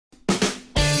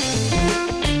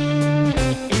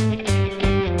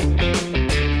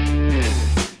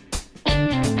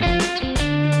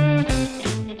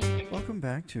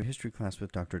to History Class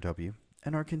with Dr. W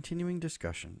and our continuing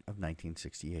discussion of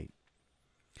 1968.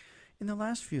 In the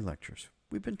last few lectures,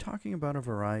 we've been talking about a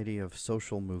variety of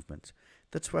social movements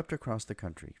that swept across the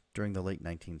country during the late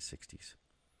 1960s.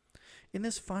 In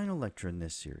this final lecture in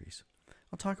this series,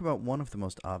 I'll talk about one of the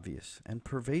most obvious and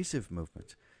pervasive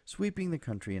movements sweeping the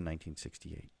country in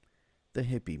 1968, the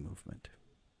hippie movement.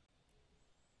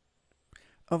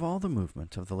 Of all the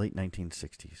movements of the late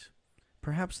 1960s,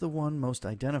 perhaps the one most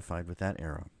identified with that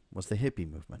era was the hippie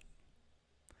movement.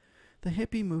 The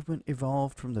hippie movement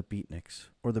evolved from the beatniks,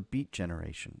 or the beat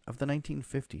generation, of the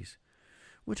 1950s,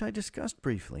 which I discussed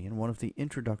briefly in one of the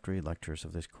introductory lectures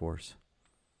of this course.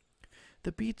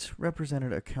 The beats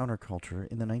represented a counterculture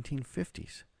in the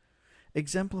 1950s,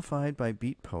 exemplified by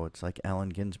beat poets like Allen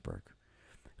Ginsberg,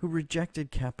 who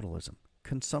rejected capitalism,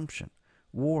 consumption,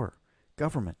 war,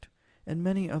 government, and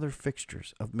many other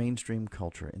fixtures of mainstream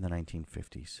culture in the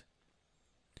 1950s.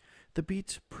 The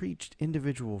Beats preached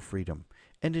individual freedom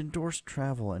and endorsed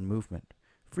travel and movement,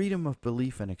 freedom of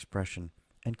belief and expression,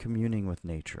 and communing with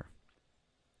nature.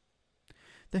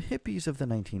 The hippies of the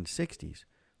 1960s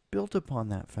built upon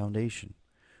that foundation,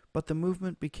 but the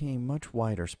movement became much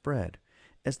wider spread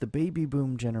as the baby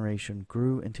boom generation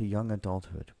grew into young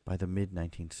adulthood by the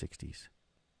mid-1960s.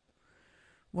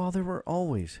 While there were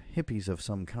always hippies of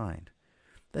some kind,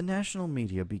 the national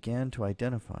media began to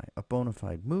identify a bona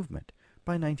fide movement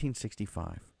by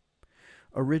 1965,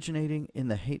 originating in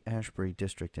the Haight-Ashbury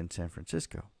district in San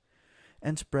Francisco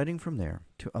and spreading from there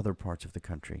to other parts of the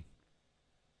country.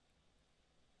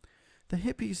 The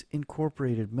hippies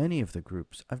incorporated many of the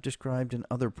groups I've described in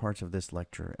other parts of this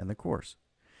lecture and the course,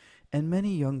 and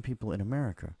many young people in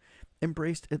America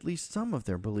embraced at least some of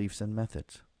their beliefs and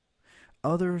methods.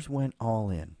 Others went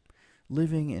all in,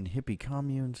 living in hippie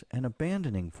communes and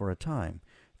abandoning for a time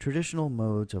traditional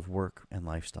modes of work and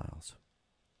lifestyles.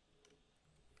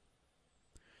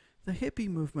 The hippie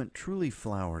movement truly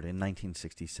flowered in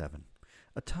 1967,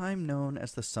 a time known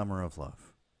as the Summer of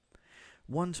Love.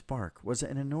 One spark was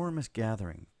an enormous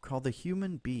gathering called the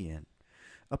Human Be-In,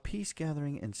 a peace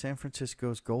gathering in San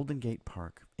Francisco's Golden Gate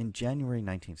Park in January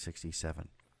 1967,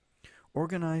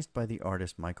 organized by the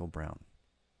artist Michael Brown.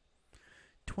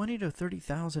 20 to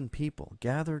 30,000 people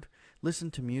gathered,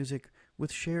 listened to music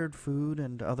with shared food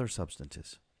and other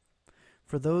substances.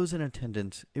 For those in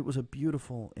attendance, it was a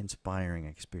beautiful, inspiring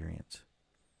experience.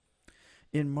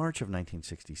 In March of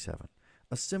 1967,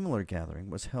 a similar gathering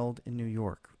was held in New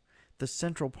York, the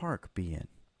Central Park Be-In.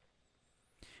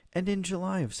 And in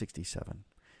July of '67,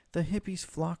 the hippies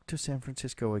flocked to San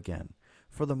Francisco again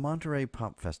for the Monterey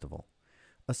Pop Festival,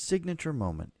 a signature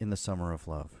moment in the Summer of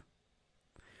Love.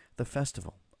 The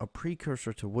festival, a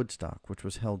precursor to Woodstock, which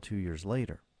was held 2 years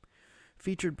later,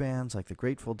 featured bands like the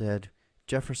Grateful Dead,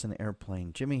 Jefferson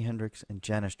Airplane, Jimi Hendrix, and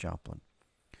Janis Joplin,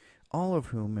 all of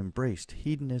whom embraced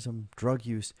hedonism, drug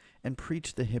use, and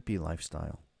preached the hippie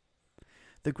lifestyle.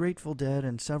 The Grateful Dead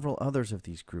and several others of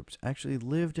these groups actually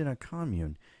lived in a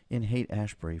commune in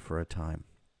Haight-Ashbury for a time.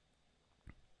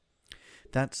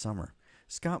 That summer,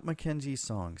 Scott McKenzie's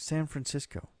song San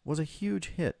Francisco was a huge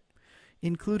hit,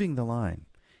 including the line,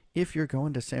 "If you're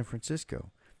going to San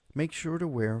Francisco, make sure to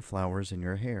wear flowers in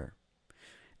your hair."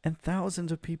 And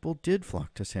thousands of people did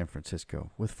flock to San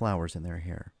Francisco with flowers in their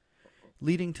hair,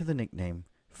 leading to the nickname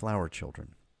Flower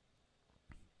Children.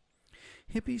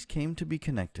 Hippies came to be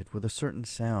connected with a certain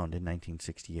sound in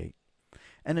 1968,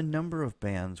 and a number of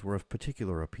bands were of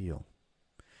particular appeal.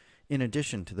 In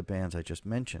addition to the bands I just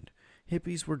mentioned,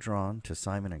 hippies were drawn to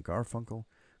Simon and Garfunkel,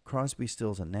 Crosby,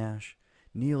 Stills and Nash,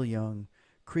 Neil Young,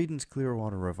 Creedence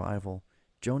Clearwater Revival,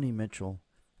 Joni Mitchell,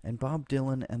 and Bob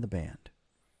Dylan and the band.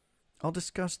 I'll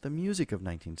discuss the music of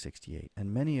 1968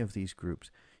 and many of these groups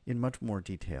in much more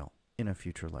detail in a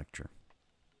future lecture.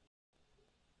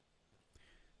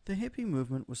 The hippie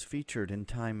movement was featured in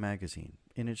Time magazine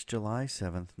in its July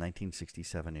 7,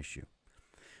 1967 issue,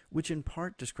 which in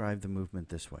part described the movement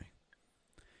this way.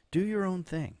 Do your own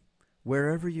thing,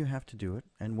 wherever you have to do it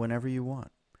and whenever you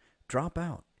want. Drop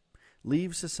out.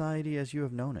 Leave society as you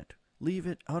have known it. Leave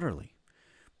it utterly.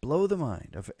 Blow the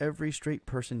mind of every straight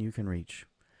person you can reach.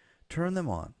 Turn them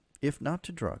on, if not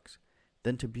to drugs,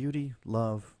 then to beauty,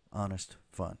 love, honest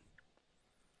fun.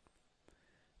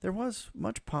 There was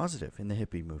much positive in the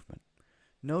hippie movement,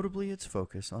 notably its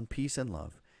focus on peace and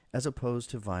love as opposed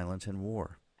to violence and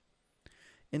war.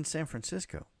 In San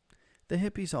Francisco, the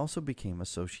hippies also became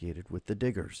associated with the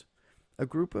Diggers, a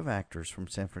group of actors from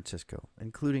San Francisco,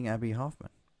 including Abby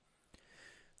Hoffman.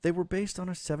 They were based on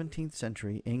a 17th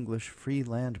century English free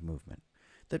land movement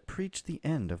that preached the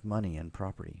end of money and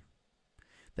property.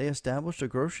 They established a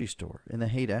grocery store in the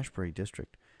Haight-Ashbury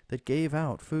district that gave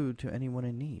out food to anyone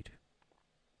in need.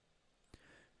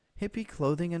 Hippie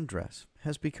clothing and dress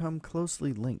has become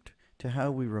closely linked to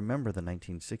how we remember the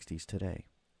 1960s today.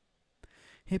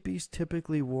 Hippies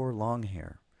typically wore long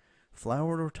hair,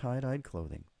 flowered or tie-dyed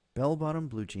clothing, bell-bottom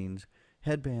blue jeans,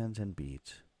 headbands, and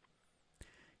beads.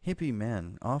 Hippie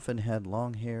men often had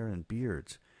long hair and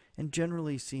beards and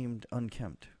generally seemed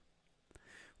unkempt.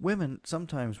 Women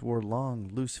sometimes wore long,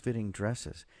 loose-fitting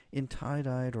dresses in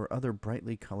tie-dyed or other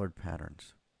brightly colored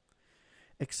patterns.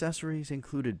 Accessories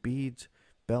included beads,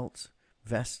 belts,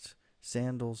 vests,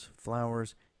 sandals,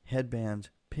 flowers,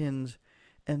 headbands, pins,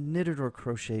 and knitted or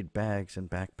crocheted bags and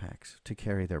backpacks to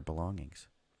carry their belongings.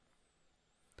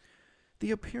 The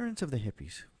appearance of the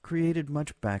hippies created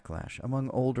much backlash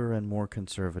among older and more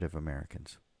conservative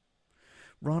Americans.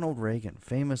 Ronald Reagan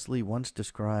famously once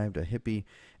described a hippie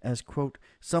as, quote,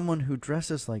 someone who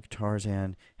dresses like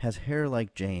Tarzan, has hair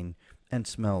like Jane, and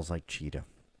smells like Cheetah.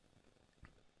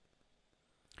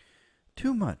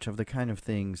 Too much of the kind of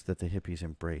things that the hippies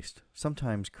embraced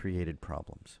sometimes created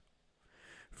problems.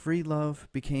 Free love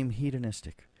became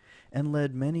hedonistic and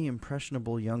led many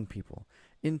impressionable young people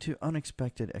into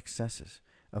unexpected excesses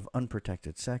of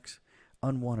unprotected sex,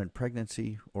 unwanted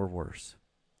pregnancy, or worse.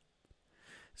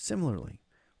 Similarly,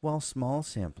 while small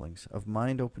samplings of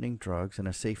mind-opening drugs in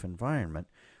a safe environment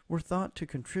were thought to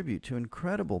contribute to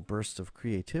incredible bursts of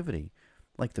creativity,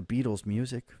 like the Beatles'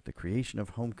 music, the creation of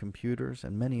home computers,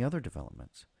 and many other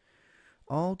developments,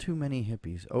 all too many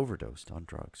hippies overdosed on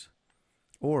drugs,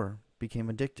 or became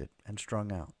addicted and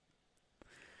strung out.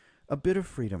 A bit of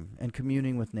freedom and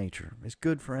communing with nature is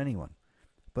good for anyone,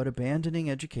 but abandoning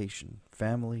education,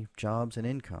 family, jobs, and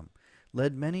income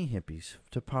led many hippies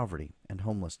to poverty and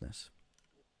homelessness.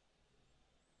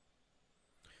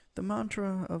 The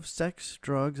mantra of sex,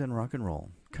 drugs, and rock and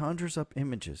roll conjures up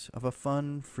images of a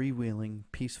fun, freewheeling,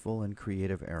 peaceful, and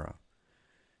creative era,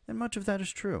 and much of that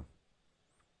is true.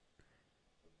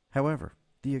 However,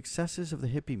 the excesses of the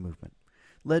hippie movement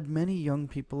led many young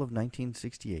people of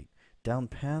 1968 down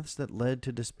paths that led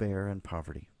to despair and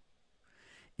poverty.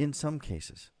 In some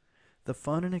cases, the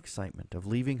fun and excitement of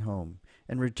leaving home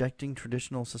and rejecting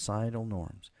traditional societal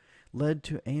norms led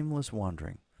to aimless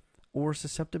wandering or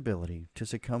susceptibility to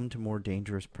succumb to more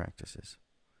dangerous practices.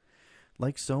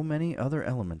 Like so many other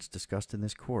elements discussed in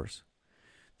this course,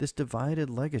 this divided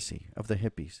legacy of the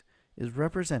hippies is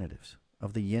representative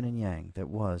of the yin and yang that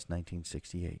was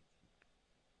 1968.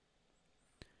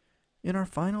 In our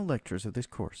final lectures of this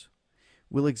course,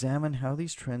 we'll examine how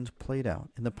these trends played out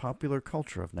in the popular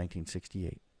culture of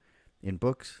 1968, in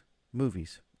books,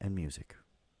 movies, and music.